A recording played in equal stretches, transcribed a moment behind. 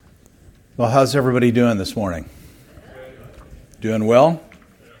Well, how's everybody doing this morning? Doing well?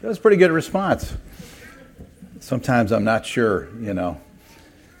 That was a pretty good response. Sometimes I'm not sure,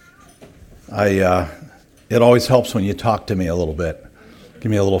 It always helps when you talk to me a little bit.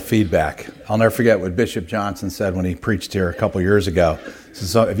 Give me a little feedback. I'll never forget what Bishop Johnson said when he preached here a couple years ago. He said,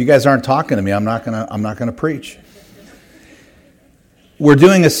 so if you guys aren't talking to me, I'm not gonna preach. We're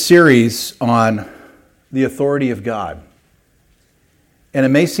doing a series on the authority of God. And it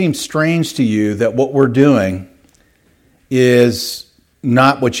may seem strange to you that what we're doing is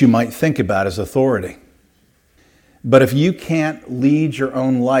not what you might think about as authority. But if you can't lead your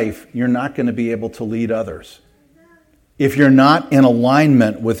own life, you're not going to be able to lead others. If you're not in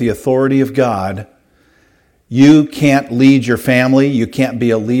alignment with the authority of God, you can't lead your family. You can't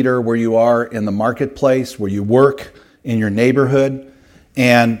be a leader where you are in the marketplace, where you work, in your neighborhood.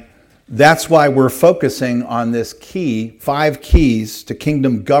 And that's why we're focusing on this 5 keys to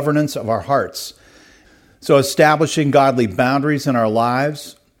kingdom governance of our hearts. So establishing godly boundaries in our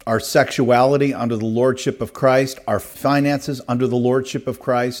lives, our sexuality under the lordship of Christ, our finances under the lordship of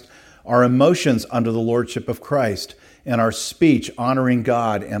Christ, our emotions under the lordship of Christ, and our speech honoring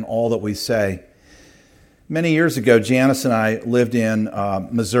God in all that we say. Many years ago, Janice and I lived in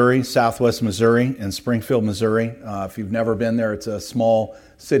Missouri, southwest Missouri, in Springfield, Missouri. If you've never been there, it's a small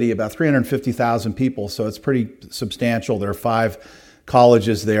city, about 350,000 people, so it's pretty substantial. There are 5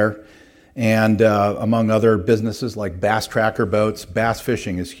 colleges there, and among other businesses like bass tracker boats. Bass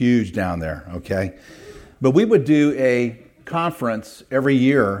fishing is huge down there, okay? But we would do a conference every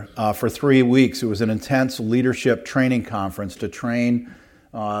year for 3 weeks. It was an intense leadership training conference to train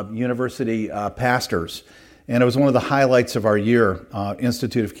university pastors. And it was one of the highlights of our year,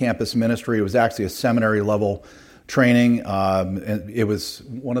 Institute of Campus Ministry. It was actually a seminary level training. And it was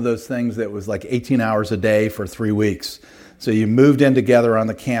one of those things that was like 18 hours a day for 3 weeks. So you moved in together on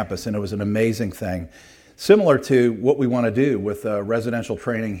the campus, and it was an amazing thing. Similar to what we want to do with residential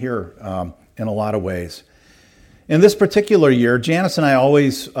training here in a lot of ways. In this particular year, Janice and I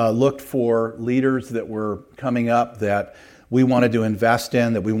always looked for leaders that were coming up that we wanted to invest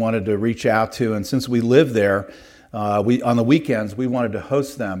in, that we wanted to reach out to. And since we live there, on the weekends, we wanted to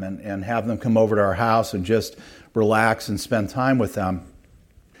host them and have them come over to our house and just relax and spend time with them.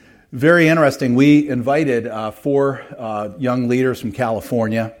 Very interesting. We invited 4 young leaders from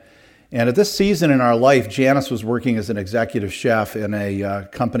California. And at this season in our life, Janice was working as an executive chef in a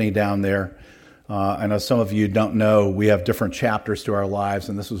company down there. I know some of you don't know, we have different chapters to our lives,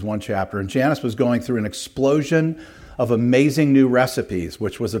 and this was one chapter. And Janice was going through an explosion of amazing new recipes,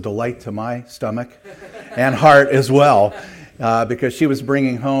 which was a delight to my stomach and heart as well, because she was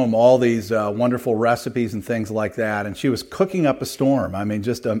bringing home all these wonderful recipes and things like that. And she was cooking up a storm. I mean,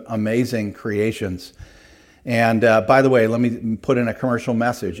 just amazing creations. And by the way, let me put in a commercial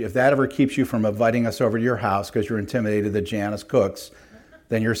message. If that ever keeps you from inviting us over to your house because you're intimidated that Janice cooks,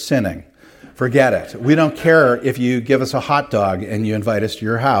 then you're sinning. Forget it. We don't care if you give us a hot dog and you invite us to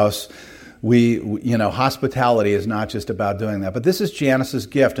your house. Hospitality is not just about doing that. But this is Janice's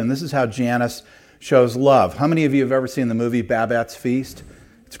gift, and this is how Janice shows love. How many of you have ever seen the movie Babette's Feast?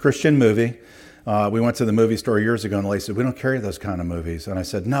 It's a Christian movie. We went to the movie store years ago, and Lacey said, we don't carry those kind of movies. And I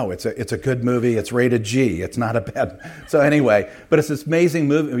said, no, it's a good movie. It's rated G. It's not a bad. So anyway, but it's this amazing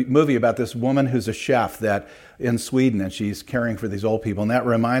movie about this woman who's a chef that in Sweden, and she's caring for these old people. And that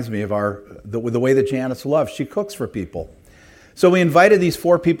reminds me of the way that Janice loves. She cooks for people. So we invited these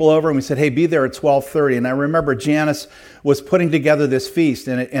 4 people over, and we said, hey, be there at 12:30. And I remember Janice was putting together this feast,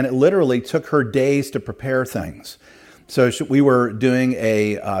 and it literally took her days to prepare things. So we were doing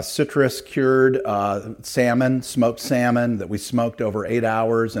a citrus-cured salmon, smoked salmon, that we smoked over 8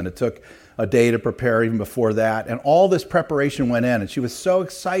 hours, and it took a day to prepare even before that. And all this preparation went in, and she was so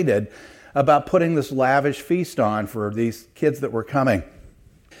excited about putting this lavish feast on for these kids that were coming.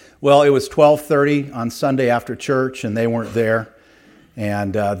 Well, it was 12:30 on Sunday after church, and they weren't there.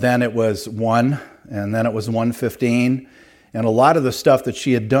 And then it was 1, and then it was 1:15. And a lot of the stuff that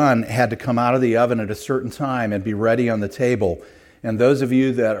she had done had to come out of the oven at a certain time and be ready on the table. And those of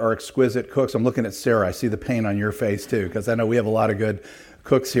you that are exquisite cooks, I'm looking at Sarah, I see the pain on your face too, because I know we have a lot of good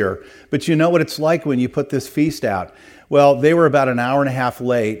cooks here. But you know what it's like when you put this feast out. Well, they were about an hour and a half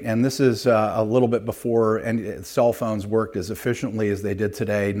late, and this is a little bit before cell phones worked as efficiently as they did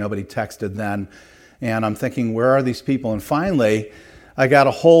today. Nobody texted then. And I'm thinking, where are these people? And finally, I got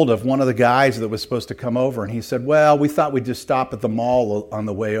a hold of one of the guys that was supposed to come over, and he said, well, we thought we'd just stop at the mall on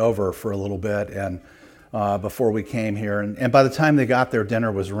the way over for a little bit and before we came here. And by the time they got there,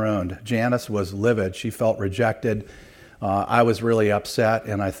 dinner was ruined. Janice was livid. She felt rejected. I was really upset,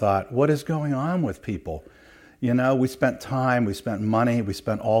 and I thought, what is going on with people? We spent time, we spent money, we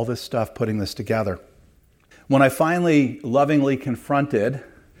spent all this stuff putting this together. When I finally lovingly confronted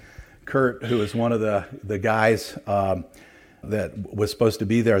Kurt, who was one of the guys that was supposed to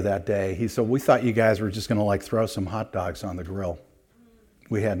be there that day, he said, we thought you guys were just going to throw some hot dogs on the grill.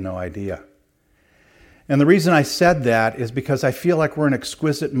 We had no idea. And the reason I said that is because I feel like we're in an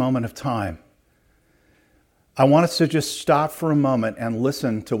exquisite moment of time. I want us to just stop for a moment and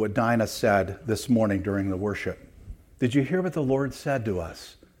listen to what Dinah said this morning during the worship. Did you hear what the Lord said to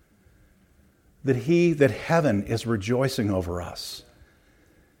us? That heaven is rejoicing over us.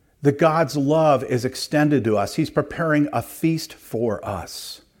 That God's love is extended to us. He's preparing a feast for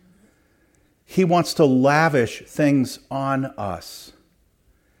us. He wants to lavish things on us.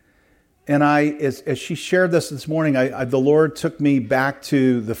 And as she shared this morning, the Lord took me back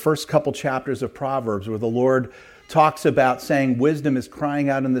to the first couple chapters of Proverbs where the Lord talks about saying, wisdom is crying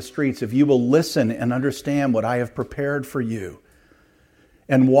out in the streets. If you will listen and understand what I have prepared for you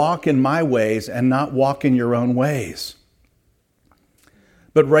and walk in my ways and not walk in your own ways.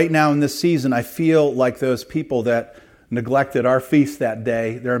 But right now in this season, I feel like those people that neglected our feast that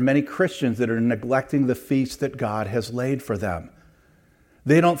day, there are many Christians that are neglecting the feast that God has laid for them.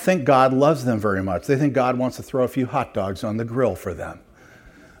 They don't think God loves them very much. They think God wants to throw a few hot dogs on the grill for them.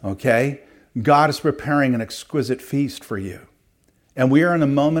 Okay? God is preparing an exquisite feast for you. And we are in a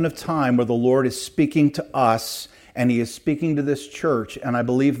moment of time where the Lord is speaking to us and He is speaking to this church. And I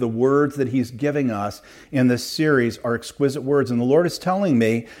believe the words that He's giving us in this series are exquisite words. And the Lord is telling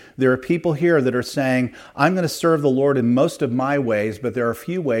me there are people here that are saying, I'm going to serve the Lord in most of my ways, but there are a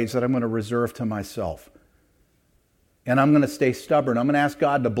few ways that I'm going to reserve to myself. And I'm going to stay stubborn. I'm going to ask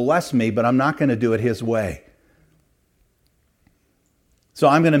God to bless me, but I'm not going to do it His way. So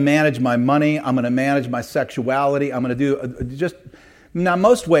I'm going to manage my money. I'm going to manage my sexuality. I'm going to do now,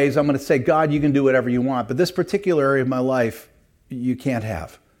 most ways I'm going to say, God, you can do whatever you want. But this particular area of my life, you can't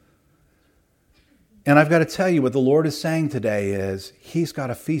have. And I've got to tell you what the Lord is saying today is He's got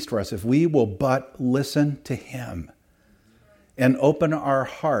a feast for us if we will but listen to Him and open our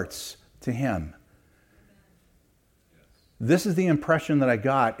hearts to Him. This is the impression that I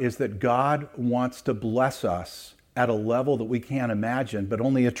got, is that God wants to bless us at a level that we can't imagine, but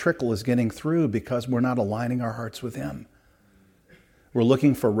only a trickle is getting through because we're not aligning our hearts with Him. We're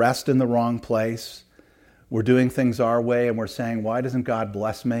looking for rest in the wrong place. We're doing things our way, and we're saying, why doesn't God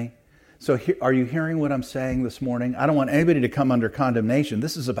bless me? So are you hearing what I'm saying this morning? I don't want anybody to come under condemnation.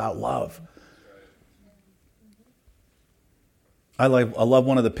 This is about love. I love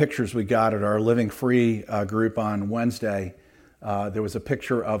one of the pictures we got at our Living Free group on Wednesday. There was a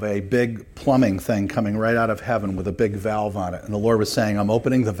picture of a big plumbing thing coming right out of heaven with a big valve on it. And the Lord was saying, I'm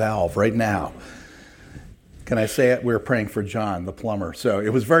opening the valve right now. Can I say it? We were praying for John, the plumber. So it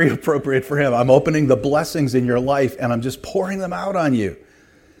was very appropriate for him. I'm opening the blessings in your life and I'm just pouring them out on you.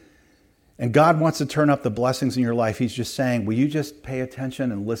 And God wants to turn up the blessings in your life. He's just saying, will you just pay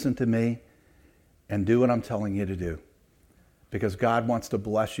attention and listen to me and do what I'm telling you to do? Because God wants to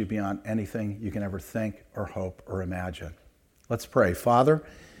bless you beyond anything you can ever think or hope or imagine. Let's pray. Father,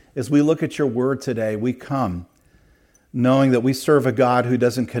 as we look at your word today, we come knowing that we serve a God who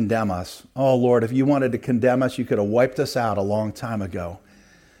doesn't condemn us. Oh, Lord, if you wanted to condemn us, you could have wiped us out a long time ago.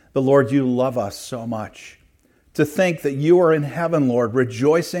 But, Lord, you love us so much. To think that you are in heaven, Lord,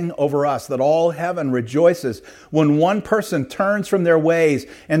 rejoicing over us, that all heaven rejoices when one person turns from their ways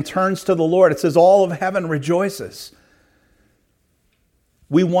and turns to the Lord. It says all of heaven rejoices.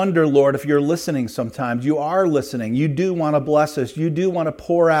 We wonder, Lord, if you're listening sometimes. You are listening. You do want to bless us. You do want to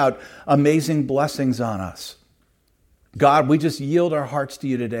pour out amazing blessings on us. God, we just yield our hearts to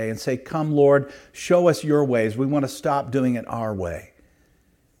you today and say, come, Lord, show us your ways. We want to stop doing it our way.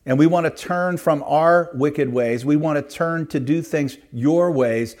 And we want to turn from our wicked ways. We want to turn to do things your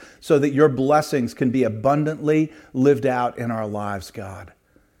ways so that your blessings can be abundantly lived out in our lives, God.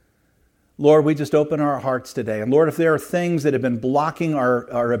 Lord, we just open our hearts today. And Lord, if there are things that have been blocking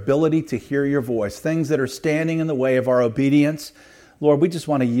our ability to hear your voice, things that are standing in the way of our obedience, Lord, we just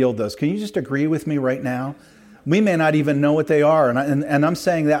want to yield those. Can you just agree with me right now? We may not even know what they are. And I'm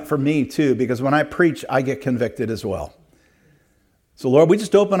saying that for me too, because when I preach, I get convicted as well. So Lord, we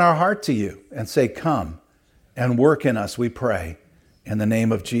just open our heart to you and say, come and work in us, we pray. In the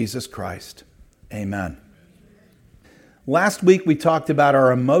name of Jesus Christ. Amen. Last week, we talked about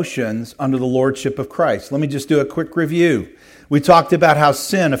our emotions under the lordship of Christ. Let me just do a quick review. We talked about how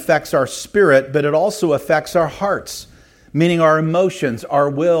sin affects our spirit, but it also affects our hearts, meaning our emotions, our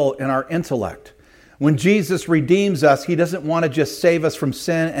will, and our intellect. When Jesus redeems us, he doesn't want to just save us from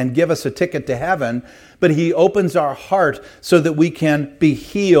sin and give us a ticket to heaven, but he opens our heart so that we can be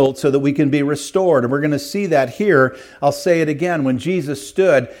healed, so that we can be restored. And we're going to see that here. I'll say it again. When Jesus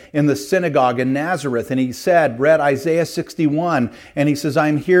stood in the synagogue in Nazareth and he read Isaiah 61, and he says,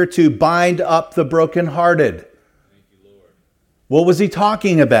 I'm here to bind up the brokenhearted. Thank you, Lord. What was he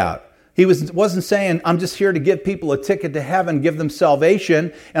talking about? He wasn't saying, I'm just here to give people a ticket to heaven, give them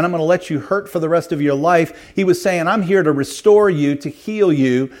salvation, and I'm going to let you hurt for the rest of your life. He was saying, I'm here to restore you, to heal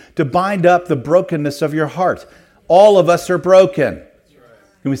you, to bind up the brokenness of your heart. All of us are broken.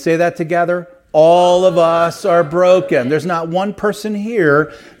 Can we say that together? All of us are broken. There's not one person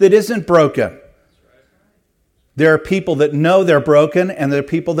here that isn't broken. There are people that know they're broken, and there are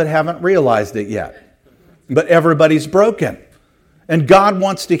people that haven't realized it yet. But everybody's broken. And God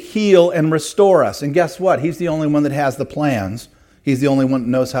wants to heal and restore us. And guess what? He's the only one that has the plans. He's the only one that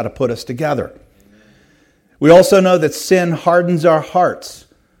knows how to put us together. Amen. We also know that sin hardens our hearts.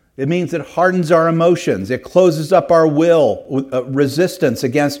 It means it hardens our emotions. It closes up our will, resistance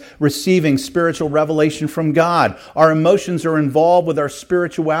against receiving spiritual revelation from God. Our emotions are involved with our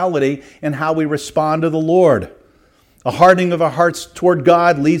spirituality and how we respond to the Lord. A hardening of our hearts toward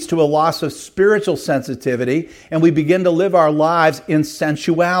God leads to a loss of spiritual sensitivity, and we begin to live our lives in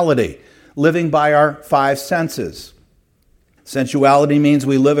sensuality, living by our five senses. Sensuality means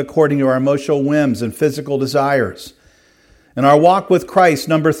we live according to our emotional whims and physical desires. And our walk with Christ,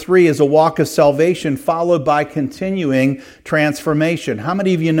 number 3, is a walk of salvation followed by continuing transformation. How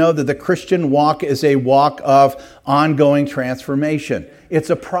many of you know that the Christian walk is a walk of ongoing transformation?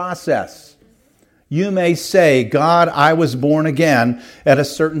 It's a process. You may say, God, I was born again at a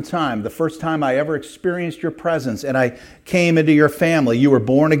certain time. The first time I ever experienced your presence and I came into your family, you were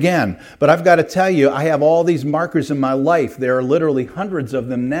born again. But I've got to tell you, I have all these markers in my life. There are literally hundreds of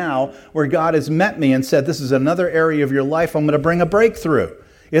them now where God has met me and said, this is another area of your life I'm going to bring a breakthrough.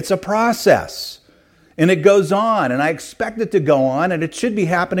 It's a process. And it goes on, and I expect it to go on, and it should be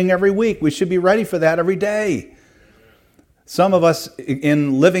happening every week. We should be ready for that every day. Some of us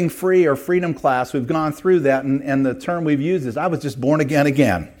in Living Free or Freedom class, we've gone through that, and the term we've used is, I was just born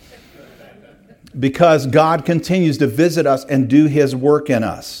again. Because God continues to visit us and do His work in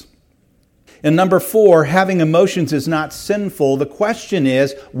us. And number 4, having emotions is not sinful. The question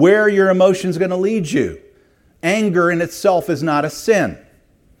is, where are your emotions going to lead you? Anger in itself is not a sin.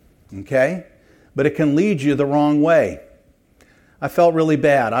 Okay? But it can lead you the wrong way. I felt really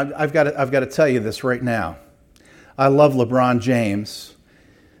bad. I've got to tell you this right now. I love LeBron James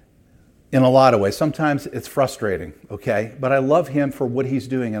in a lot of ways. Sometimes it's frustrating, okay? But I love him for what he's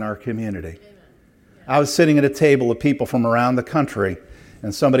doing in our community. I was sitting at a table of people from around the country,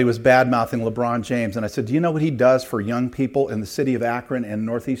 and somebody was bad-mouthing LeBron James. And I said, do you know what he does for young people in the city of Akron and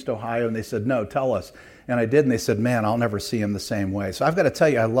Northeast Ohio? And they said, no, tell us. And I did, and they said, man, I'll never see him the same way. So I've got to tell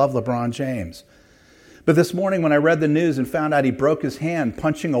you, I love LeBron James. But this morning when I read the news and found out he broke his hand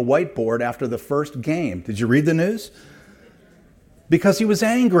punching a whiteboard after the first game. Did you read the news? Because he was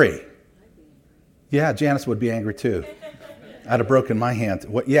angry. Yeah, Janice would be angry too. I'd have broken my hand.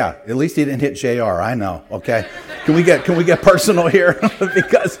 Yeah, at least he didn't hit JR. I know, okay? Can we get personal here?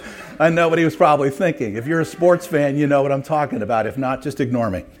 Because I know what he was probably thinking. If you're a sports fan, you know what I'm talking about. If not, just ignore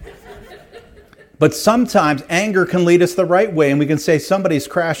me. But sometimes anger can lead us the right way, and we can say, somebody's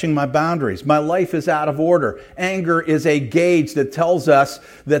crashing my boundaries. My life is out of order. Anger is a gauge that tells us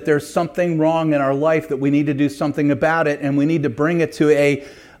that there's something wrong in our life, that we need to do something about it, and we need to bring it to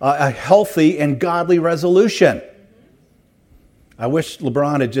a healthy and godly resolution. I wish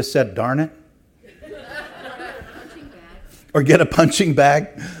LeBron had just said, darn it. Or get a punching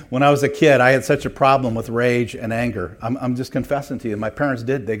bag. When I was a kid, I had such a problem with rage and anger. I'm just confessing to you. My parents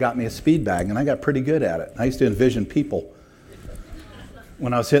did. They got me a speed bag, and I got pretty good at it. I used to envision people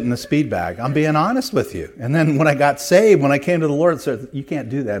when I was hitting the speed bag. I'm being honest with you. And then when I got saved, when I came to the Lord, it said, you can't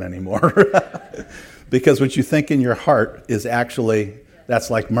do that anymore. Because what you think in your heart is actually, that's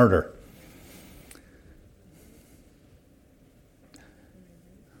like murder.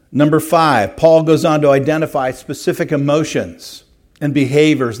 Number 5, Paul goes on to identify specific emotions and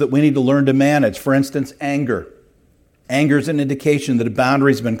behaviors that we need to learn to manage. For instance, anger. Anger is an indication that a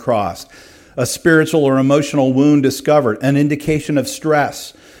boundary has been crossed. A spiritual or emotional wound discovered. An indication of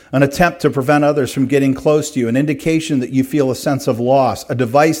stress. An attempt to prevent others from getting close to you. An indication that you feel a sense of loss. A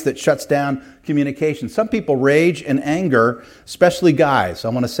device that shuts down communication. Some people rage and anger, especially guys. I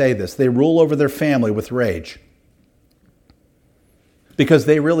want to say this. They rule over their family with rage. Because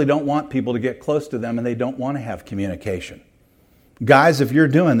they really don't want people to get close to them and they don't want to have communication. Guys, if you're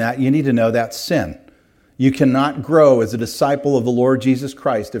doing that, you need to know that's sin. You cannot grow as a disciple of the Lord Jesus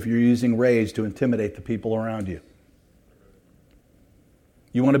Christ if you're using rage to intimidate the people around you.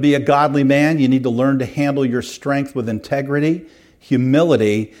 You want to be a godly man, you need to learn to handle your strength with integrity,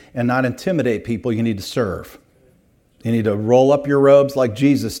 humility, and not intimidate people you need to serve. You need to roll up your robes like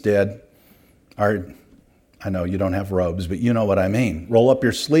Jesus did. Or, I know you don't have robes, but you know what I mean. Roll up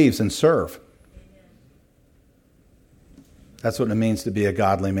your sleeves and serve. That's what it means to be a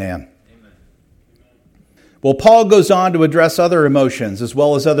godly man. Amen. Well, Paul goes on to address other emotions as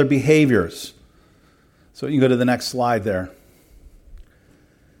well as other behaviors. So you can go to the next slide there.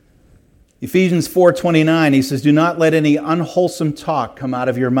 Ephesians 4:29, he says, "Do not let any unwholesome talk come out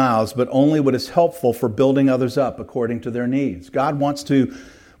of your mouths, but only what is helpful for building others up according to their needs." God wants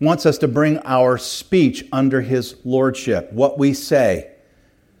us to bring our speech under His lordship, what we say.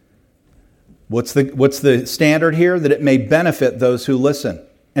 What's the standard here? That it may benefit those who listen.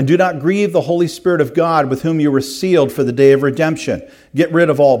 "And do not grieve the Holy Spirit of God, with whom you were sealed for the day of redemption. Get rid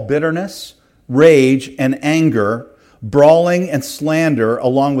of all bitterness, rage, and anger, brawling and slander,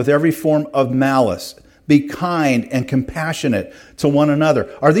 along with every form of malice. Be kind and compassionate to one another."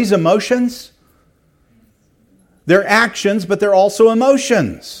 Are these emotions? They're actions, but they're also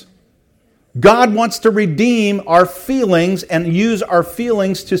emotions. God wants to redeem our feelings and use our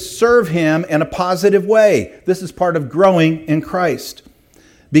feelings to serve Him in a positive way. This is part of growing in Christ.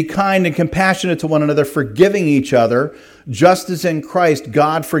 "Be kind and compassionate to one another, forgiving each other, just as in Christ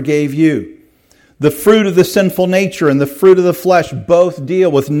God forgave you." The fruit of the sinful nature and the fruit of the flesh both deal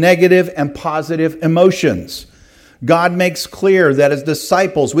with negative and positive emotions. God makes clear that as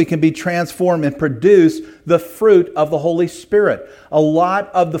disciples we can be transformed and produce the fruit of the Holy Spirit. A lot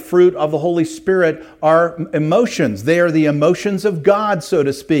of the fruit of the Holy Spirit are emotions. They are the emotions of God, so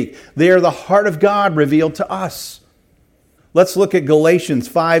to speak. They are the heart of God revealed to us. Let's look at Galatians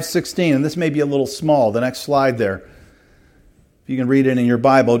 5:16, and this may be a little small, the next slide there. If you can read it in your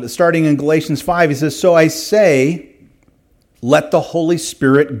Bible. Starting in Galatians 5, he says, "So I say, let the Holy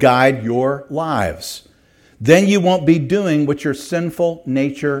Spirit guide your lives. Then you won't be doing what your sinful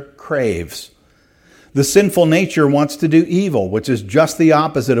nature craves." The sinful nature wants to do evil, which is just the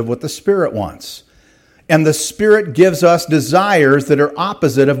opposite of what the Spirit wants. And the Spirit gives us desires that are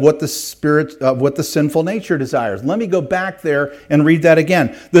opposite of what the sinful nature desires. Let me go back there and read that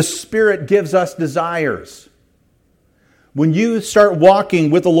again. The Spirit gives us desires. When you start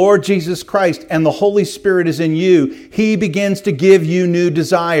walking with the Lord Jesus Christ and the Holy Spirit is in you, He begins to give you new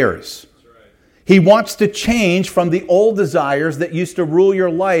desires. He wants to change from the old desires that used to rule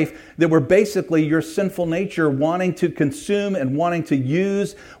your life, that were basically your sinful nature wanting to consume and wanting to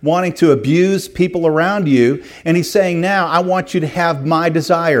use, wanting to abuse people around you. And He's saying, now, I want you to have my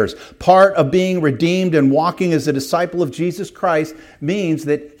desires. Part of being redeemed and walking as a disciple of Jesus Christ means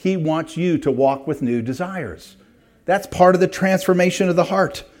that He wants you to walk with new desires. That's part of the transformation of the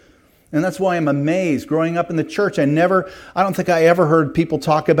heart. And that's why I'm amazed. Growing up in the church, I don't think I ever heard people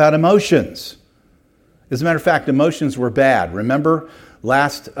talk about emotions. As a matter of fact, emotions were bad. Remember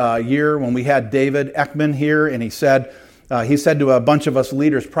last year when we had David Ekman here, and he said to a bunch of us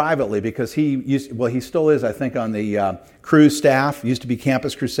leaders privately, because he still is, I think, on the Cru staff. Used to be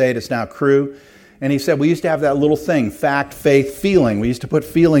Campus Crusade, it's now Cru. And he said, we used to have that little thing, fact, faith, feeling. We used to put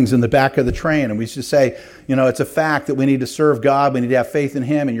feelings in the back of the train, and we used to say, it's a fact that we need to serve God, we need to have faith in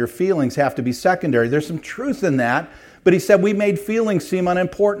Him, and your feelings have to be secondary. There's some truth in that, but he said we made feelings seem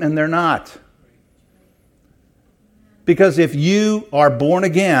unimportant, and they're not. Because if you are born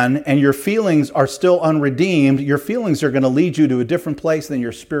again and your feelings are still unredeemed, your feelings are going to lead you to a different place than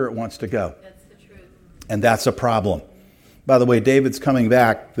your spirit wants to go. That's the truth. And that's a problem. By the way, David's coming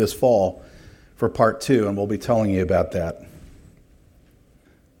back this fall for part 2, and we'll be telling you about that.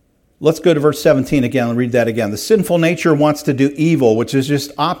 Let's go to verse 17 again and read that again. The sinful nature wants to do evil, which is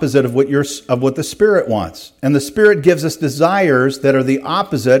just opposite of what the Spirit wants. And the Spirit gives us desires that are the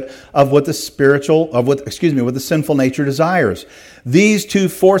opposite of what the sinful nature desires. These two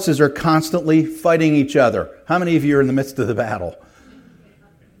forces are constantly fighting each other. How many of you are in the midst of the battle?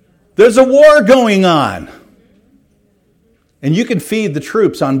 There's a war going on. And you can feed the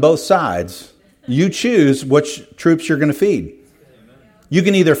troops on both sides. You choose which troops you're going to feed. You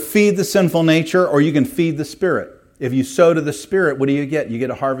can either feed the sinful nature or you can feed the Spirit. If you sow to the Spirit, what do you get? You get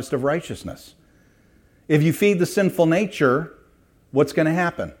a harvest of righteousness. If you feed the sinful nature, what's going to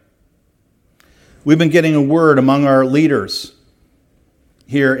happen? We've been getting a word among our leaders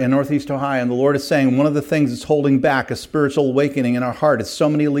here in Northeast Ohio, and the Lord is saying one of the things that's holding back a spiritual awakening in our heart is so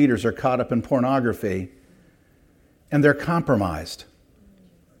many leaders are caught up in pornography and they're compromised.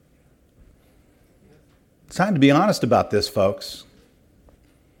 It's time to be honest about this, folks.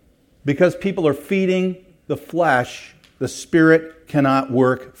 Because people are feeding the flesh, the Spirit cannot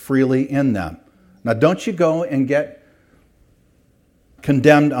work freely in them. Now, don't you go and get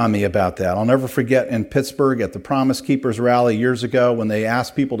condemned on me about that. I'll never forget in Pittsburgh at the Promise Keepers rally years ago when they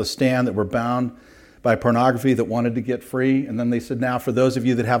asked people to stand that were bound by pornography that wanted to get free. And then they said, now for those of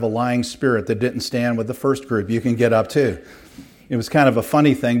you that have a lying spirit that didn't stand with the first group, you can get up too. It was kind of a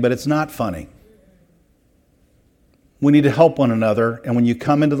funny thing, but it's not funny. We need to help one another. And when you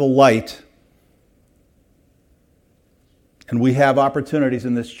come into the light, and we have opportunities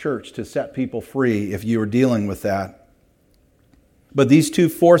in this church to set people free if you are dealing with that. But these two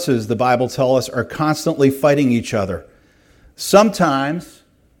forces, the Bible tells us, are constantly fighting each other. Sometimes,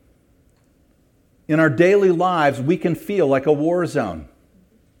 in our daily lives, we can feel like a war zone.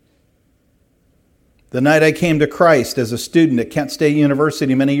 The night I came to Christ as a student at Kent State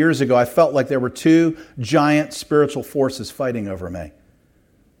University many years ago, I felt like there were two giant spiritual forces fighting over me.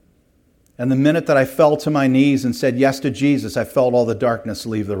 And the minute that I fell to my knees and said yes to Jesus, I felt all the darkness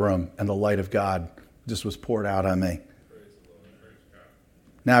leave the room and the light of God just was poured out on me.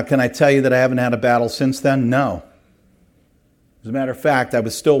 Now, can I tell you that I haven't had a battle since then? No. As a matter of fact, I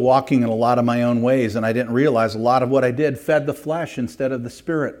was still walking in a lot of my own ways, and I didn't realize a lot of what I did fed the flesh instead of the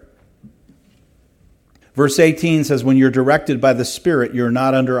Spirit. Verse 18 says, when you're directed by the Spirit, you're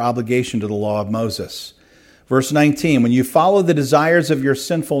not under obligation to the law of Moses. Verse 19, when you follow the desires of your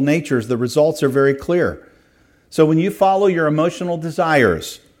sinful natures, the results are very clear. So when you follow your emotional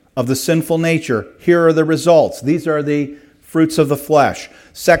desires of the sinful nature, here are the results. These are the fruits of the flesh: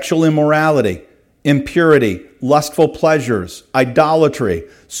 sexual immorality, impurity, lustful pleasures, idolatry,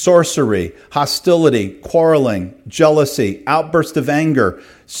 sorcery, hostility, quarreling, jealousy, outburst of anger,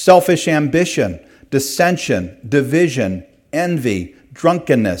 selfish ambition, dissension, division, envy,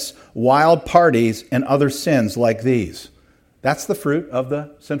 drunkenness, wild parties, and other sins like these. That's the fruit of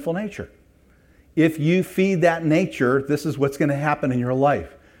the sinful nature. If you feed that nature, this is what's going to happen in your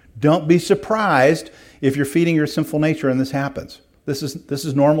life. Don't be surprised if you're feeding your sinful nature and this happens. This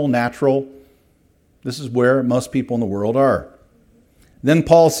is normal, natural. This is where most people in the world are. Then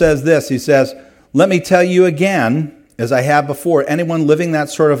Paul says this. He says, let me tell you again, as I have before, anyone living that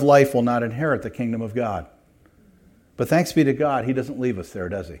sort of life will not inherit the kingdom of God. But thanks be to God, He doesn't leave us there,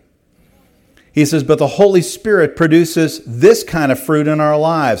 does He? He says, but the Holy Spirit produces this kind of fruit in our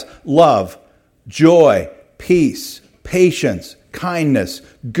lives: love, joy, peace, patience, kindness,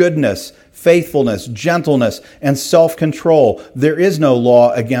 goodness, faithfulness, gentleness, and self-control. There is no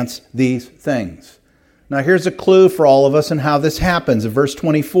law against these things. Now here's a clue for all of us in how this happens. In verse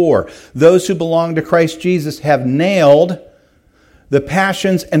 24, those who belong to Christ Jesus have nailed the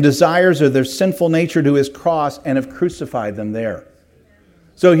passions and desires of their sinful nature to His cross and have crucified them there.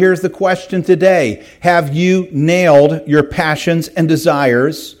 So here's the question today. Have you nailed your passions and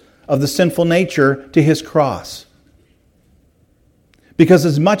desires of the sinful nature to His cross? Because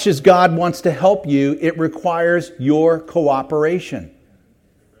as much as God wants to help you, it requires your cooperation.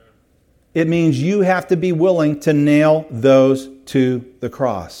 It means you have to be willing to nail those to the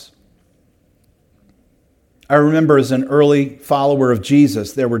cross. I remember as an early follower of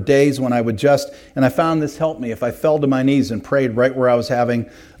Jesus, there were days when I would and I found this helped me, if I fell to my knees and prayed right where I was having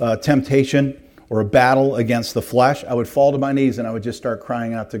temptation or a battle against the flesh, I would fall to my knees and I would just start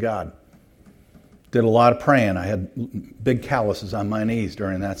crying out to God. Did a lot of praying. I had big calluses on my knees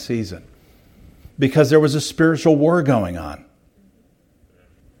during that season because there was a spiritual war going on.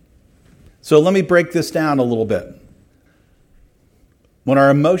 So let me break this down a little bit. When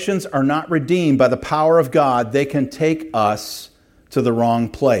our emotions are not redeemed by the power of God, they can take us to the wrong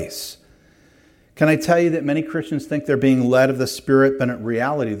place. Can I tell you that many Christians think they're being led of the Spirit, but in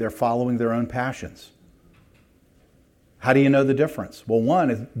reality, they're following their own passions? How do you know the difference? Well, one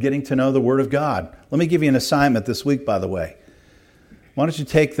is getting to know the Word of God. Let me give you an assignment this week, by the way. Why don't you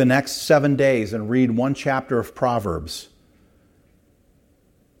take the next 7 days and read one chapter of Proverbs?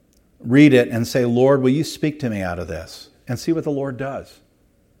 Read it and say, Lord, will you speak to me out of this? And see what the Lord does.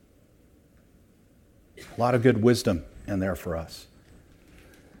 A lot of good wisdom in there for us.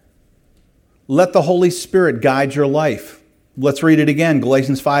 Let the Holy Spirit guide your life. Let's read it again.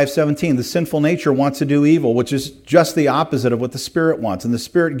 Galatians 5:17. The sinful nature wants to do evil, which is just the opposite of what the Spirit wants. And the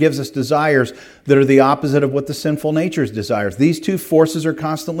Spirit gives us desires that are the opposite of what the sinful nature desires. These two forces are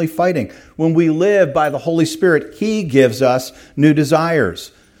constantly fighting. When we live by the Holy Spirit, He gives us new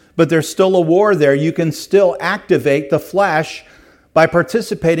desires. But there's still a war there. You can still activate the flesh by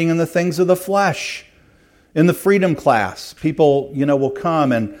participating in the things of the flesh. In the freedom class, people, will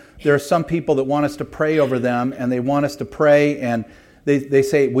come, and there are some people that want us to pray over them, and they want us to pray, and they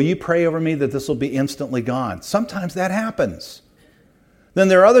say, will you pray over me that this will be instantly gone? Sometimes that happens. Then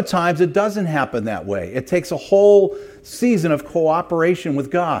there are other times it doesn't happen that way. It takes a whole season of cooperation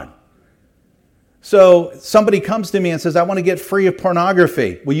with God. So somebody comes to me and says, I want to get free of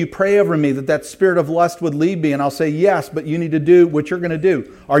pornography. Will you pray over me that that spirit of lust would leave me? And I'll say, yes, but you need to do what you're going to do.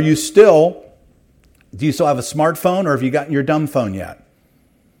 Do you still have a smartphone, or have you gotten your dumb phone yet?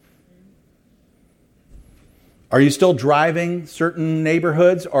 Are you still driving certain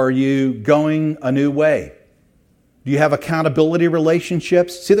neighborhoods? Or are you going a new way? Do you have accountability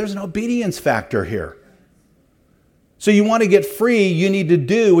relationships? See, there's an obedience factor here. So you want to get free, you need to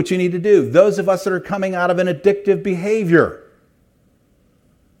do what you need to do. Those of us that are coming out of an addictive behavior,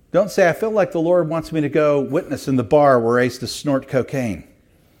 don't say, I feel like the Lord wants me to go witness in the bar where I used to snort cocaine.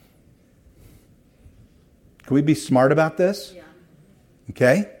 Can we be smart about this? Yeah.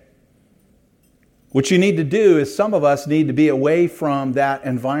 Okay? What you need to do is, some of us need to be away from that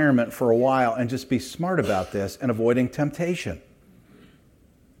environment for a while and just be smart about this and avoiding temptation.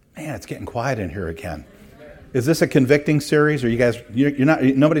 Man, it's getting quiet in here again. Is this a convicting series? Or you guys, you're not,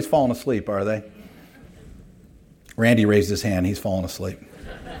 nobody's falling asleep, are they? Randy raised his hand. He's falling asleep.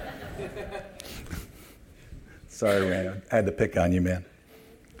 Sorry, Randy. I had to pick on you, man.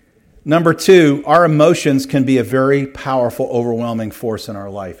 Number 2, our emotions can be a very powerful, overwhelming force in our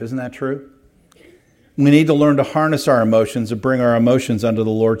life. Isn't that true? We need to learn to harness our emotions and bring our emotions under the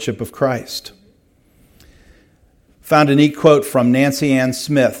lordship of Christ. Found a neat quote from Nancy Ann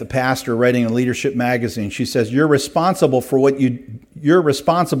Smith, a pastor writing in Leadership Magazine. She says, you're responsible for what you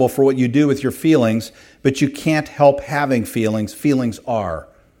do with your feelings, but you can't help having feelings. Feelings are.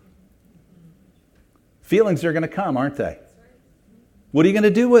 Feelings are going to come, aren't they? What are you going to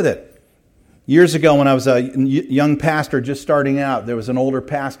do with it? Years ago, when I was a young pastor just starting out, there was an older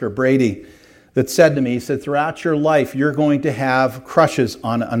pastor, Brady, that said to me, he said, throughout your life, you're going to have crushes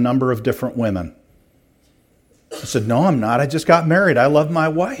on a number of different women. I said, no, I'm not. I just got married. I love my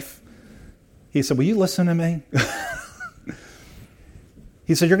wife. He said, will you listen to me?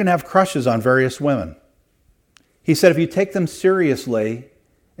 He said, you're going to have crushes on various women. He said, if you take them seriously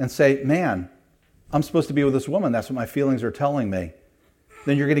and say, man, I'm supposed to be with this woman, that's what my feelings are telling me,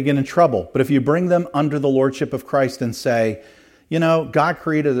 then you're going to get in trouble. But if you bring them under the lordship of Christ and say, you know, God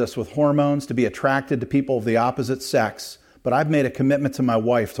created us with hormones to be attracted to people of the opposite sex, but I've made a commitment to my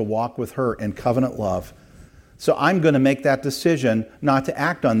wife to walk with her in covenant love. So I'm going to make that decision not to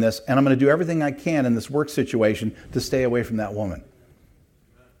act on this, and I'm going to do everything I can in this work situation to stay away from that woman.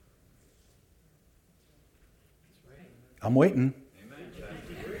 I'm waiting.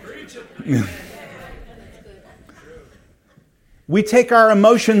 We take our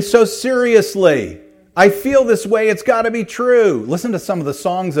emotions so seriously. I feel this way, it's got to be true. Listen to some of the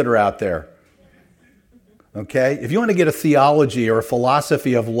songs that are out there. Okay? If you want to get a theology or a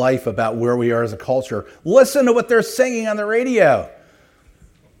philosophy of life about where we are as a culture, listen to what they're singing on the radio.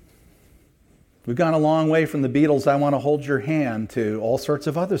 We've gone a long way from the Beatles' I Want to Hold Your Hand to all sorts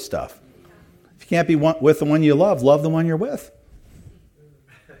of other stuff. If you can't be with the one you love the one you're with.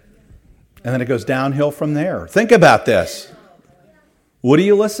 And then it goes downhill from there. Think about this. What are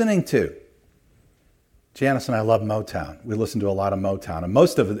you listening to? Janice and I love Motown. We listen to a lot of Motown. And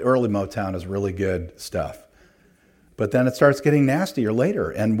most of the early Motown is really good stuff. But then it starts getting nastier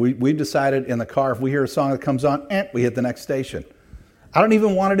later. And we've decided in the car, if we hear a song that comes on, we hit the next station. I don't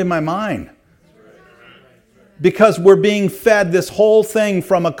even want it in my mind. Because we're being fed this whole thing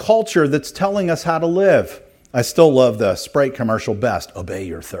from a culture that's telling us how to live. I still love the Sprite commercial best. Obey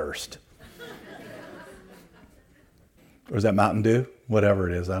your thirst. Or is that Mountain Dew? Whatever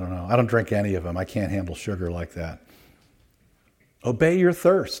it is, I don't know. I don't drink any of them. I can't handle sugar like that. Obey your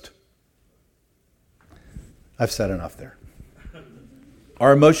thirst. I've said enough there.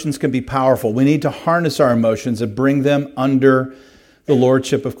 Our emotions can be powerful. We need to harness our emotions and bring them under the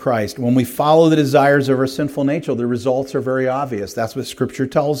lordship of Christ. When we follow the desires of our sinful nature, the results are very obvious. That's what Scripture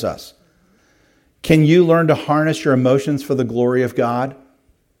tells us. Can you learn to harness your emotions for the glory of God?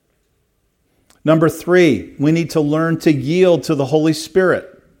 Number 3, we need to learn to yield to the Holy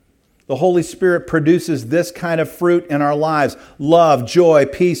Spirit. The Holy Spirit produces this kind of fruit in our lives. Love, joy,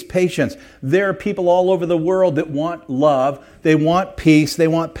 peace, patience. There are people all over the world that want love, they want peace, they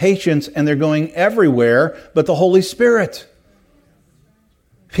want patience, and they're going everywhere but the Holy Spirit.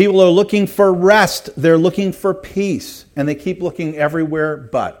 People are looking for rest, they're looking for peace, and they keep looking everywhere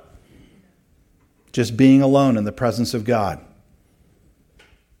but just being alone in the presence of God.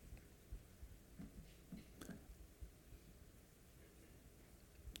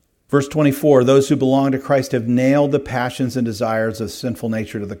 Verse 24, those who belong to Christ have nailed the passions and desires of sinful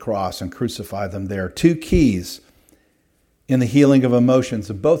nature to the cross and crucified them there. 2 keys in the healing of emotions,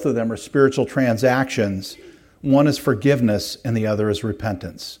 and both of them are spiritual transactions One is forgiveness and the other is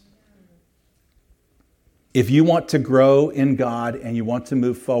repentance. If you want to grow in God and you want to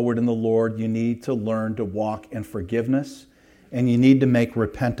move forward in the Lord, you need to learn to walk in forgiveness and you need to make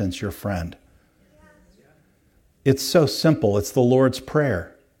repentance your friend. It's so simple. It's the Lord's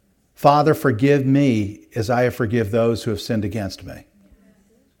Prayer. Father, forgive me as I forgive those who have sinned against me.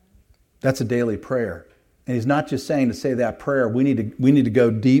 That's a daily prayer. And he's not just saying to say that prayer. We need to go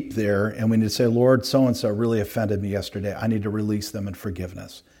deep there and we need to say, Lord, so-and-so really offended me yesterday. I need to release them in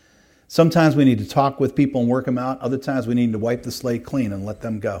forgiveness. Sometimes we need to talk with people and work them out. Other times we need to wipe the slate clean and let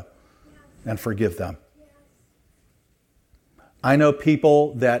them go and forgive them. I know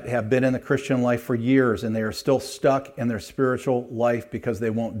people that have been in the Christian life for years and they are still stuck in their spiritual life because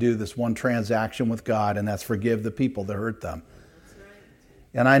they won't do this one transaction with God, and that's forgive the people that hurt them.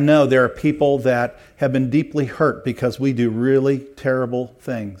 And I know there are people that have been deeply hurt because we do really terrible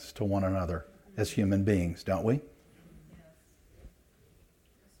things to one another as human beings, don't we?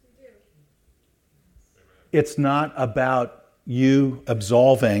 It's not about you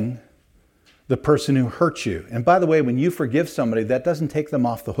absolving the person who hurt you. And by the way, when you forgive somebody, that doesn't take them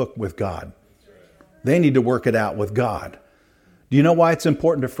off the hook with God. They need to work it out with God. Do you know why it's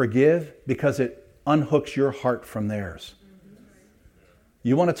important to forgive? Because it unhooks your heart from theirs.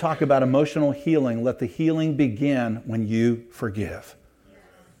 You want to talk about emotional healing, let the healing begin when you forgive.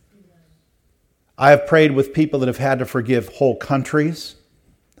 I have prayed with people that have had to forgive whole countries.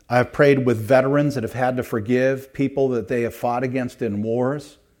 I have prayed with veterans that have had to forgive people that they have fought against in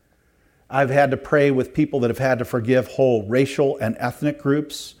wars. I've had to pray with people that have had to forgive whole racial and ethnic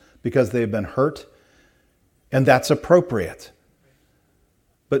groups because they've been hurt. And that's appropriate.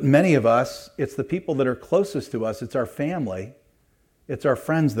 But many of us, it's the people that are closest to us, it's our family, it's our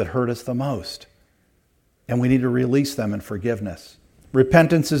friends that hurt us the most. And we need to release them in forgiveness.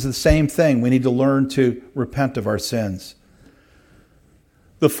 Repentance is the same thing. We need to learn to repent of our sins.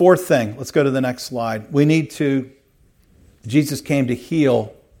 The fourth thing, let's go to the next slide. Jesus came to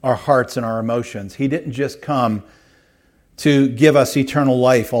heal our hearts and our emotions. He didn't just come to give us eternal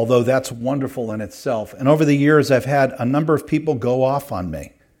life, although that's wonderful in itself. And over the years, I've had a number of people go off on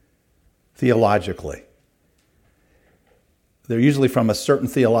me theologically. They're usually from a certain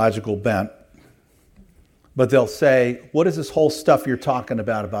theological bent. But they'll say, what is this whole stuff you're talking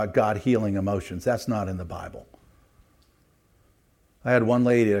about God healing emotions? That's not in the Bible. I had one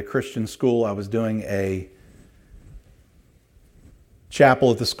lady at a Christian school. I was doing a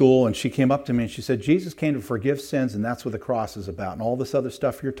chapel at the school, and she came up to me and she said, Jesus came to forgive sins, and that's what the cross is about. And all this other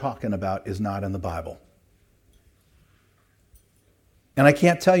stuff you're talking about is not in the Bible. And I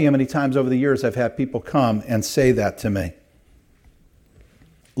can't tell you how many times over the years I've had people come and say that to me.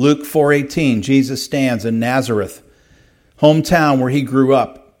 Luke 4:18, Jesus stands in Nazareth, hometown where he grew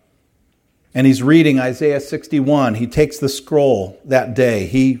up. And he's reading Isaiah 61. He takes the scroll that day.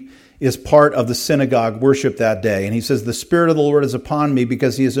 He is part of the synagogue worship that day. And he says, the Spirit of the Lord is upon me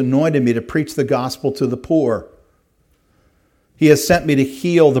because he has anointed me to preach the gospel to the poor. He has sent me to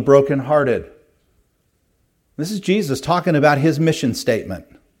heal the brokenhearted. This is Jesus talking about his mission statement.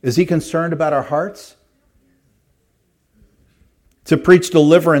 Is he concerned about our hearts? To preach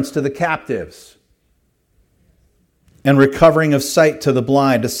deliverance to the captives and recovering of sight to the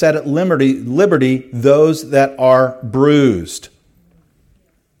blind, to set at liberty those that are bruised.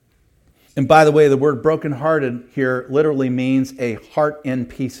 And by the way, the word brokenhearted here literally means a heart in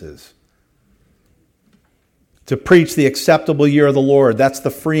pieces. To preach the acceptable year of the Lord, that's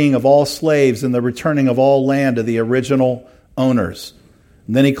the freeing of all slaves and the returning of all land to the original owners.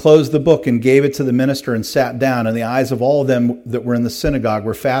 And then he closed the book and gave it to the minister and sat down, and the eyes of all of them that were in the synagogue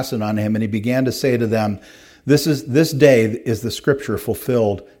were fastened on him, and he began to say to them, This day is the scripture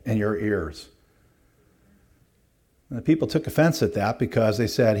fulfilled in your ears. And the people took offense at that because they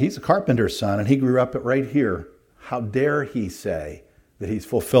said, he's a carpenter's son and he grew up right here. How dare he say that he's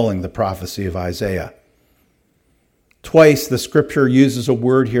fulfilling the prophecy of Isaiah? Twice the scripture uses a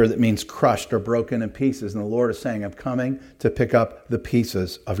word here that means crushed or broken in pieces. And the Lord is saying, I'm coming to pick up the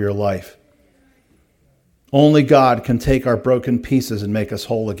pieces of your life. Only God can take our broken pieces and make us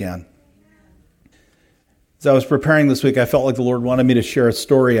whole again. As I was preparing this week, I felt like the Lord wanted me to share a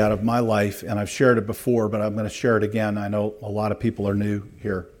story out of my life, and I've shared it before, but I'm going to share it again. I know a lot of people are new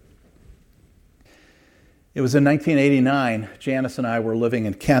here. It was in 1989. Janice and I were living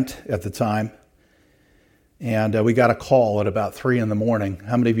in Kent at the time, and we got a call at about 3 in the morning.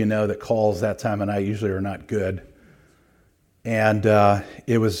 How many of you know that calls that time of night usually are not good? And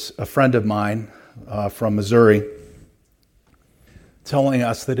it was a friend of mine from Missouri telling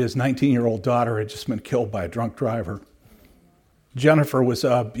us that his 19-year-old daughter had just been killed by a drunk driver. Jennifer was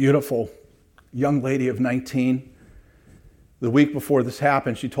a beautiful young lady of 19. The week before this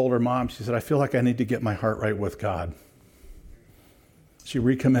happened, she told her mom, she said, I feel like I need to get my heart right with God. She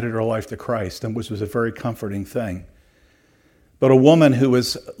recommitted her life to Christ, and which was a very comforting thing. But a woman who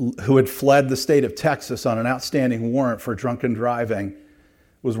had fled the state of Texas on an outstanding warrant for drunken driving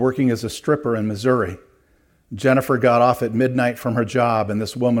was working as a stripper in Missouri. Jennifer got off at midnight from her job, and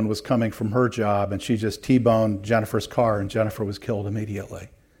this woman was coming from her job, and she just T-boned Jennifer's car, and Jennifer was killed immediately.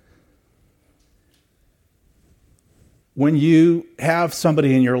 When you have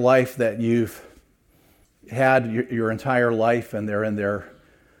somebody in your life that you've had your entire life, and they're in their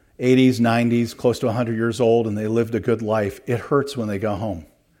 80s, 90s, close to 100 years old, and they lived a good life, it hurts when they go home.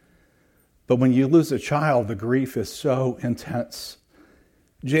 But when you lose a child, the grief is so intense.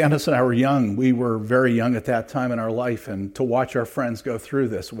 Janice and I were young. We were very young at that time in our life, and to watch our friends go through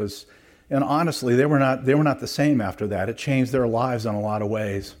this was, and honestly, they were not the same after that. It changed their lives in a lot of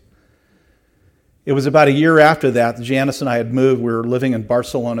ways. It was about a year after that, Janice and I had moved. We were living in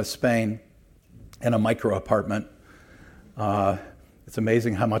Barcelona, Spain, in a micro apartment. It's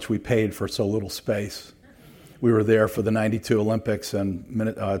amazing how much we paid for so little space. We were there for the 92 Olympics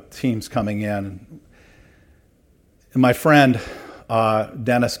and teams coming in. And my friend,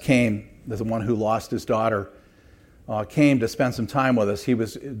 Dennis came, the one who lost his daughter, came to spend some time with us. He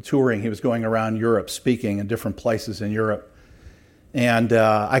was touring. He was going around Europe, speaking in different places in Europe. And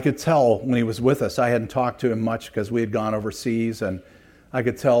I could tell when he was with us, I hadn't talked to him much because we had gone overseas, and I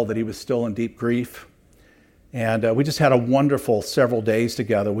could tell that he was still in deep grief. And we just had a wonderful several days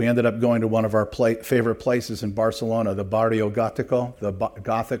together. We ended up going to one of our favorite places in Barcelona, the Barrio Gótico, the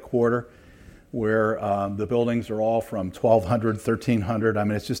Gothic quarter, where the buildings are all from 1200, 1300. I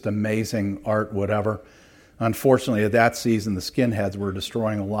mean, it's just amazing art, whatever. Unfortunately, at that season, the skinheads were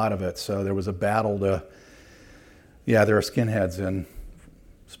destroying a lot of it, so there was a battle to... Yeah, there are skinheads in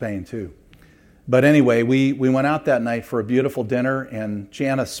Spain, too. But anyway, we went out that night for a beautiful dinner, and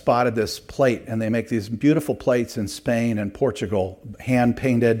Janice spotted this plate, and they make these beautiful plates in Spain and Portugal,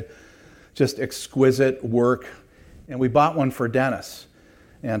 hand-painted, just exquisite work. And we bought one for Dennis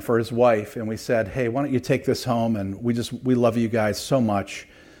and for his wife, and we said, hey, why don't you take this home, and we love you guys so much.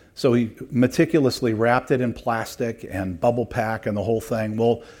 So he meticulously wrapped it in plastic and bubble pack and the whole thing.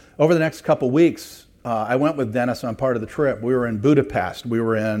 Well, over the next couple weeks, I went with Dennis on part of the trip. We were in Budapest. We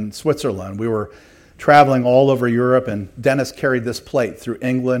were in Switzerland. We were traveling all over Europe, and Dennis carried this plate through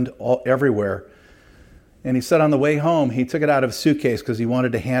England, everywhere. And he said on the way home, he took it out of his suitcase because he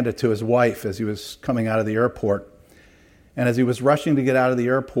wanted to hand it to his wife as he was coming out of the airport. And as he was rushing to get out of the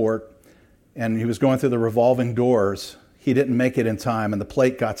airport, and he was going through the revolving doors, he didn't make it in time, and the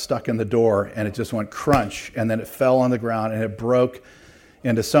plate got stuck in the door, and it just went crunch, and then it fell on the ground, and it broke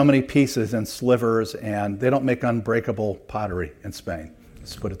into so many pieces and slivers, and they don't make unbreakable pottery in Spain.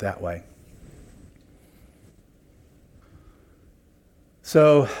 Let's put it that way.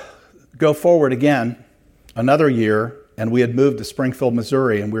 So go forward again, another year, and we had moved to Springfield,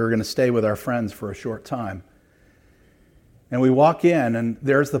 Missouri, and we were going to stay with our friends for a short time. And we walk in, and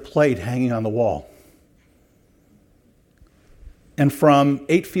there's the plate hanging on the wall. And from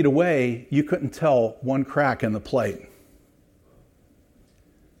 8 feet away, you couldn't tell one crack in the plate.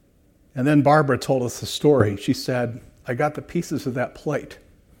 And then Barbara told us the story. She said, I got the pieces of that plate.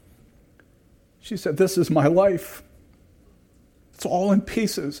 She said, this is my life. It's all in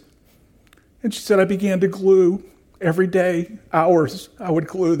pieces. And she said, I began to glue every day, hours. I would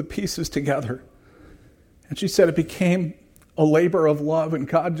glue the pieces together. And she said, it became a labor of love, and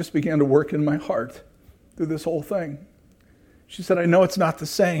God just began to work in my heart through this whole thing. She said, I know it's not the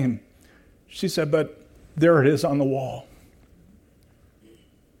same. She said, but there it is on the wall.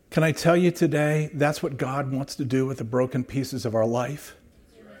 Can I tell you today, that's what God wants to do with the broken pieces of our life?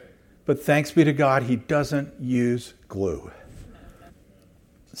 But thanks be to God, He doesn't use glue.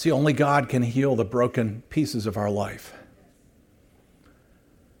 See, only God can heal the broken pieces of our life.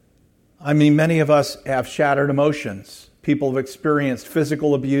 I mean, many of us have shattered emotions. People have experienced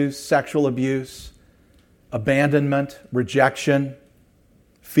physical abuse, sexual abuse, abandonment, rejection,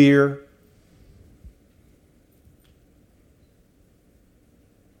 fear.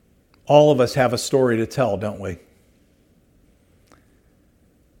 All of us have a story to tell, don't we?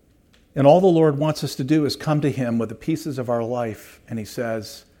 And all the Lord wants us to do is come to Him with the pieces of our life, and He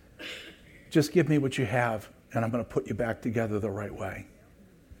says, just give me what you have, and I'm going to put you back together the right way.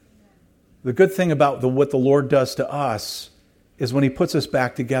 The good thing about what the Lord does to us is when He puts us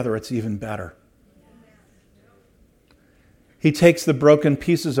back together, it's even better. He takes the broken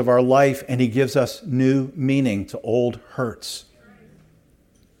pieces of our life and He gives us new meaning to old hurts.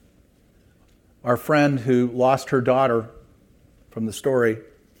 Our friend who lost her daughter from the story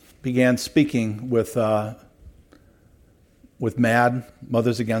began speaking with MAD,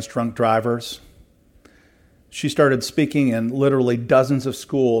 Mothers Against Drunk Drivers. She started speaking in literally dozens of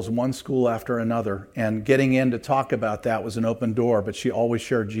schools, one school after another, and getting in to talk about that was an open door, but she always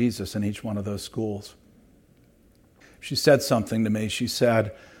shared Jesus in each one of those schools. She said something to me. She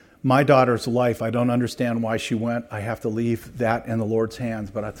said, my daughter's life, I don't understand why she went. I have to leave that in the Lord's hands,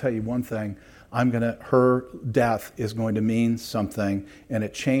 but I'll tell you one thing, her death is going to mean something, and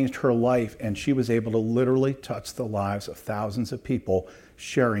it changed her life, and she was able to literally touch the lives of thousands of people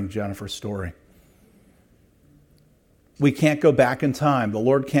sharing Jennifer's story. We can't go back in time. The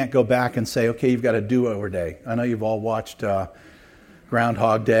Lord can't go back and say, okay, you've got a do-over day. I know you've all watched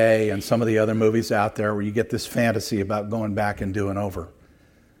Groundhog Day and some of the other movies out there where you get this fantasy about going back and doing over.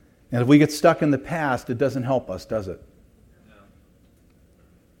 And if we get stuck in the past, it doesn't help us, does it? No.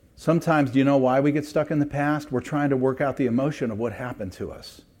 Sometimes, do you know why we get stuck in the past? We're trying to work out the emotion of what happened to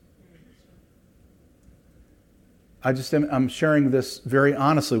us. I'm sharing this very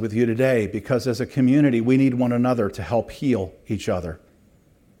honestly with you today because as a community, we need one another to help heal each other.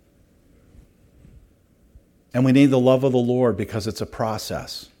 And we need the love of the Lord because it's a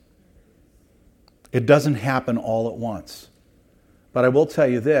process. It doesn't happen all at once. But I will tell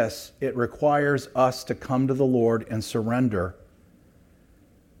you this, it requires us to come to the Lord and surrender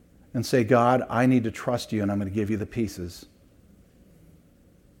and say, God, I need to trust you and I'm going to give you the pieces.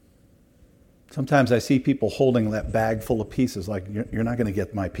 Sometimes I see people holding that bag full of pieces like, you're not going to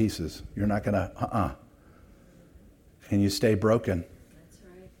get my pieces. You're not going to, And you stay broken. That's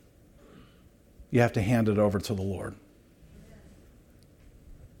right. You have to hand it over to the Lord.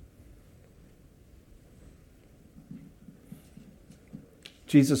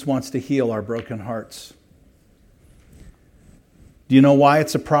 Jesus wants to heal our broken hearts. Do you know why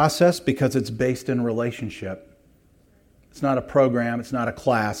it's a process? Because it's based in relationship. It's not a program, it's not a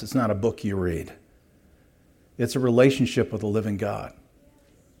class, it's not a book you read. It's a relationship with a living God.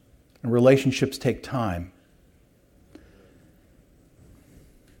 And relationships take time.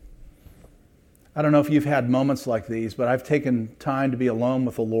 I don't know if you've had moments like these, but I've taken time to be alone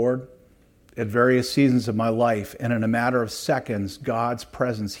with the Lord at various seasons of my life, and in a matter of seconds, God's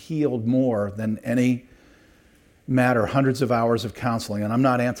presence healed more than any matter, hundreds of hours of counseling. And I'm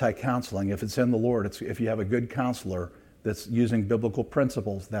not anti-counseling. If it's in the Lord, if you have a good counselor that's using biblical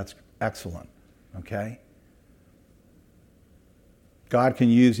principles, that's excellent, okay? God can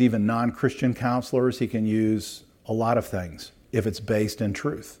use even non-Christian counselors. He can use a lot of things if it's based in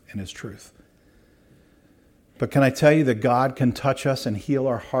truth, in His truth. But can I tell you that God can touch us and heal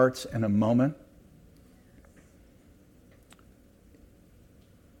our hearts in a moment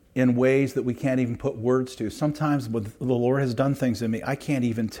in ways that we can't even put words to. Sometimes when the Lord has done things in me, I can't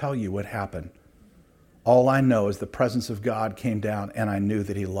even tell you what happened. All I know is the presence of God came down and I knew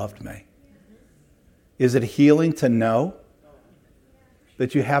that He loved me. Is it healing to know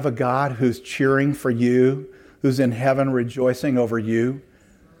that you have a God who's cheering for you, who's in heaven rejoicing over you?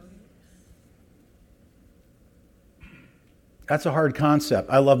 That's a hard concept.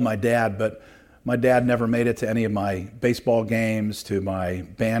 I love my dad, but my dad never made it to any of my baseball games, to my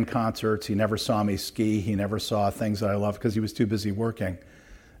band concerts. He never saw me ski. He never saw things that I loved because he was too busy working.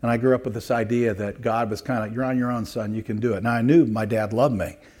 And I grew up with this idea that God was kind of, you're on your own, son, you can do it. Now, I knew my dad loved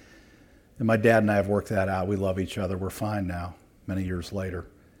me. And my dad and I have worked that out. We love each other. We're fine now, many years later.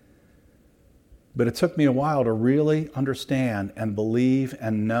 But it took me a while to really understand and believe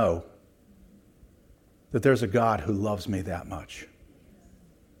and know that there's a God who loves me that much.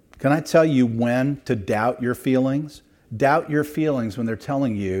 Can I tell you when to doubt your feelings? Doubt your feelings when they're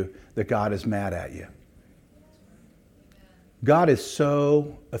telling you that God is mad at you. God is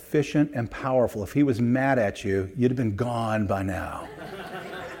so efficient and powerful. If He was mad at you, you'd have been gone by now.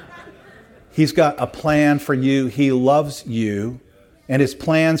 He's got a plan for you. He loves you. And His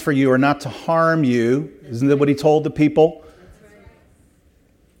plans for you are not to harm you. Isn't that what He told the people?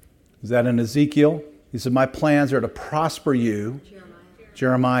 Is that in Ezekiel? He said, my plans are to prosper you.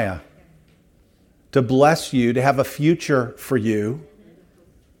 Jeremiah. To bless you, to have a future for you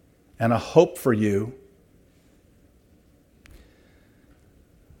and a hope for you.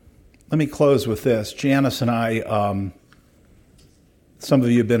 Let me close with this. Janice and I, some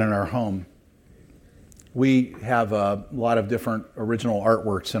of you have been in our home. We have a lot of different original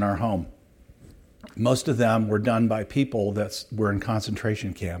artworks in our home. Most of them were done by people that were in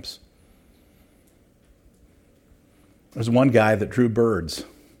concentration camps. There's one guy that drew birds.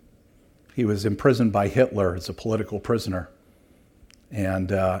 He was imprisoned by Hitler as a political prisoner and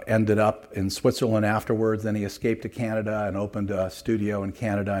ended up in Switzerland afterwards. Then he escaped to Canada and opened a studio in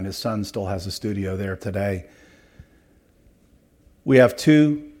Canada, and his son still has a studio there today. We have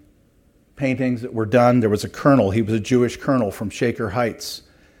two paintings that were done. There was a colonel. He was a Jewish colonel from Shaker Heights.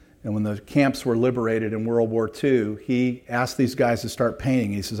 And when the camps were liberated in World War II, he asked these guys to start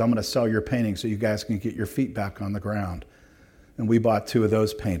painting. He says, I'm going to sell your paintings so you guys can get your feet back on the ground. And we bought 2 of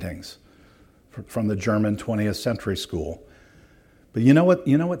those paintings from the German 20th Century School. But you know what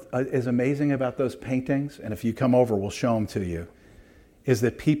is amazing about those paintings? And if you come over, we'll show them to you. Is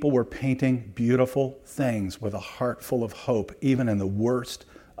that people were painting beautiful things with a heart full of hope, even in the worst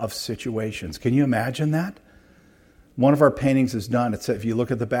of situations. Can you imagine that? One of our paintings is done. It's, if you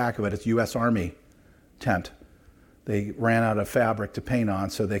look at the back of it, it's U.S. Army tent. They ran out of fabric to paint on,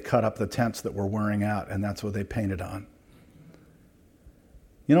 so they cut up the tents that were wearing out, and that's what they painted on.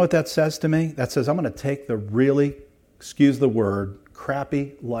 You know what that says to me? That says I'm going to take the really, excuse the word,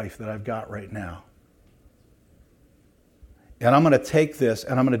 crappy life that I've got right now. And I'm going to take this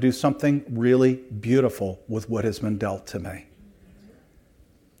and I'm going to do something really beautiful with what has been dealt to me.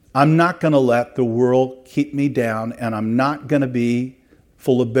 I'm not going to let the world keep me down, and I'm not going to be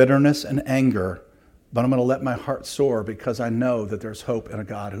full of bitterness and anger, but I'm going to let my heart soar because I know that there's hope in a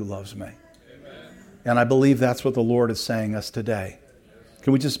God who loves me. Amen. And I believe that's what the Lord is saying us today.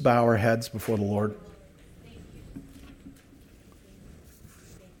 Can we just bow our heads before the Lord?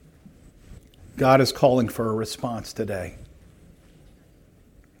 God is calling for a response today.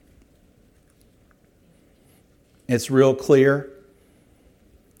 It's real clear.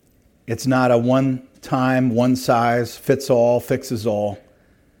 It's not a one-time, one-size-fits-all, fixes all.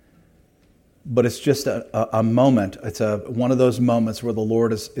 But it's just a moment. It's one of those moments where the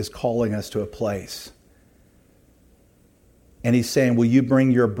Lord is calling us to a place. And He's saying, will you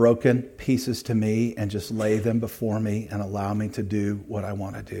bring your broken pieces to me and just lay them before me and allow me to do what I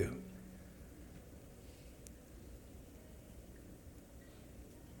want to do?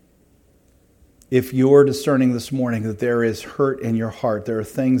 If you're discerning this morning that there is hurt in your heart, there are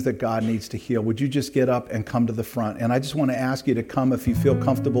things that God needs to heal, would you just get up and come to the front? And I just want to ask you to come if you feel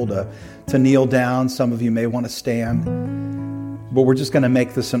comfortable to kneel down. Some of you may want to stand. But we're just going to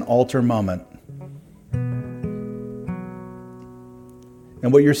make this an altar moment.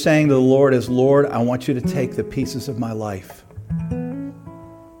 And what you're saying to the Lord is, Lord, I want you to take the pieces of my life. And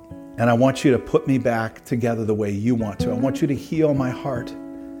I want you to put me back together the way you want to. I want you to heal my heart.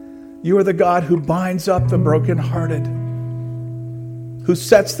 You are the God who binds up the brokenhearted, who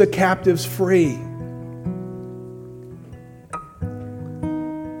sets the captives free.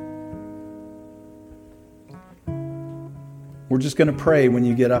 We're just going to pray when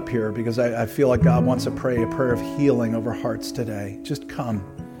you get up here because I feel like God wants to pray a prayer of healing over hearts today. Just come.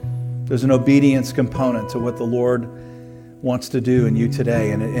 There's an obedience component to what the Lord wants to do in you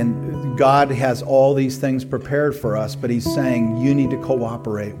today. And God has all these things prepared for us, but He's saying you need to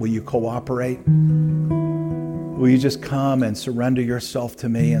cooperate. Will you cooperate? Will you just come and surrender yourself to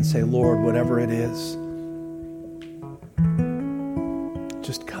me and say, Lord, whatever it is,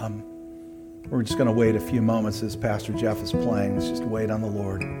 just come. We're just going to wait a few moments as Pastor Jeff is playing. Let's just wait on the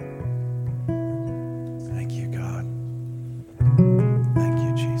Lord. Thank you, God. Thank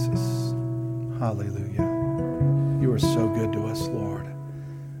you, Jesus. Hallelujah. You are so good to us, Lord.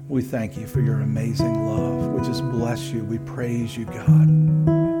 We thank you for your amazing love. We just bless you. We praise you, God.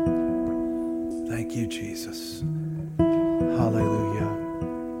 Thank you, Jesus. Hallelujah.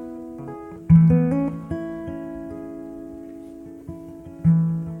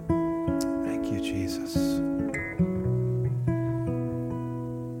 Thank you, Jesus.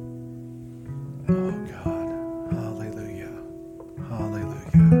 Oh, God. Hallelujah.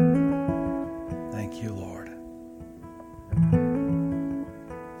 Hallelujah. Thank you, Lord.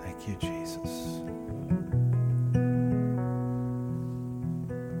 Thank you, Jesus.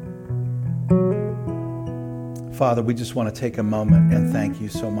 Father, we just want to take a moment and thank you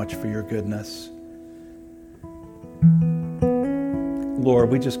so much for your goodness.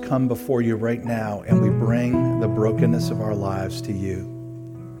 Lord, we just come before you right now and we bring the brokenness of our lives to you.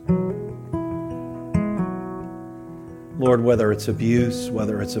 Lord, whether it's abuse,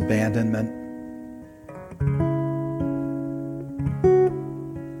 whether it's abandonment,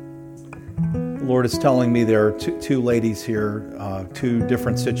 the Lord is telling me there are two ladies here, two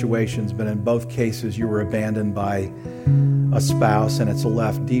different situations, but in both cases you were abandoned by a spouse and it's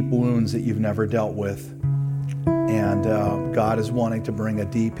left deep wounds that you've never dealt with. And God is wanting to bring a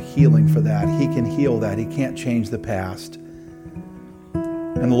deep healing for that. He can heal that. He can't change the past.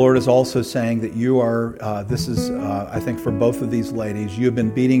 And the Lord is also saying that you are, I think for both of these ladies, you've been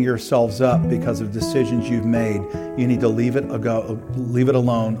beating yourselves up because of decisions you've made. You need to leave it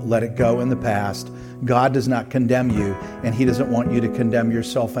alone, let it go in the past. God does not condemn you, and He doesn't want you to condemn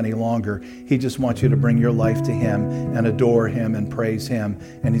yourself any longer. He just wants you to bring your life to Him and adore Him and praise Him,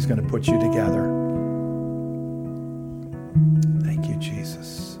 and He's going to put you together. Thank you,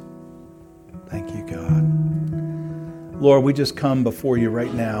 Jesus. Thank you, God. Lord, we just come before you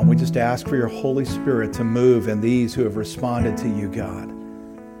right now, and we just ask for your Holy Spirit to move in these who have responded to you, God.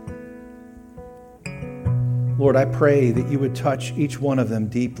 Lord, I pray that you would touch each one of them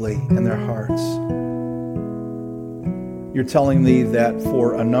deeply in their hearts. You're telling me that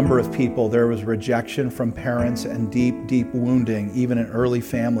for a number of people, there was rejection from parents and deep, deep wounding, even in early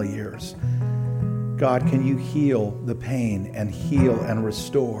family years. God, can you heal the pain and heal and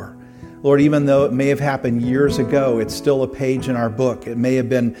restore? Lord, even though it may have happened years ago, it's still a page in our book. It may have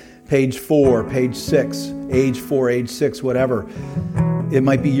been page 4, page 6, age 4, age 6, whatever. It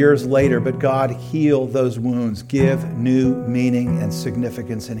might be years later, but God, heal those wounds. Give new meaning and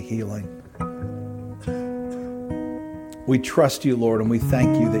significance and healing. We trust you, Lord, and we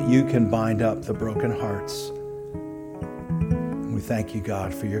thank you that you can bind up the broken hearts. And we thank you,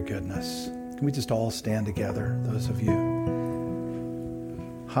 God, for your goodness. Can we just all stand together, those of you?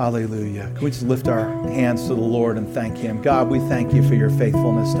 Hallelujah. Can we just lift our hands to the Lord and thank Him? God, we thank you for your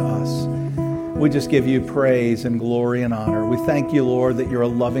faithfulness to us. We just give you praise and glory and honor. We thank you, Lord, that you're a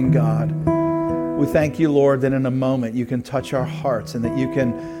loving God. We thank you, Lord, that in a moment you can touch our hearts and that you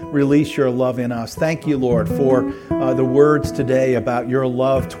can release your love in us. Thank you, Lord, for the words today about your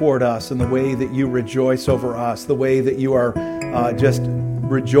love toward us and the way that you rejoice over us, the way that you are just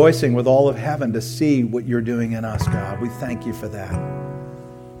rejoicing with all of heaven to see what you're doing in us, God. We thank you for that.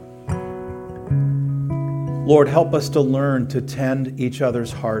 Lord, help us to learn to tend each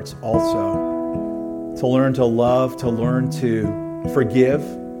other's hearts also, to learn to love, to learn to forgive,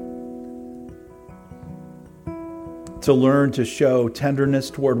 to learn to show tenderness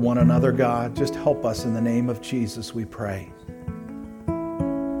toward one another, God. Just help us in the name of Jesus, we pray.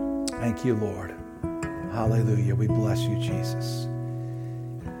 Thank you, Lord. Hallelujah. We bless you, Jesus.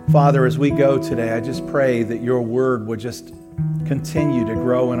 Father, as we go today, I just pray that your word would just continue to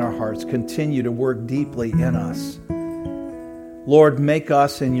grow in our hearts, continue to work deeply in us. Lord, make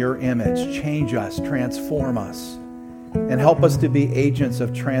us in your image, change us, transform us, and help us to be agents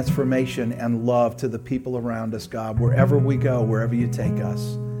of transformation and love to the people around us, God, wherever we go, wherever you take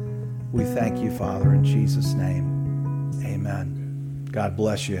us. We thank you, Father, in Jesus' name. Amen. God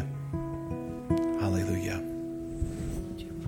bless you.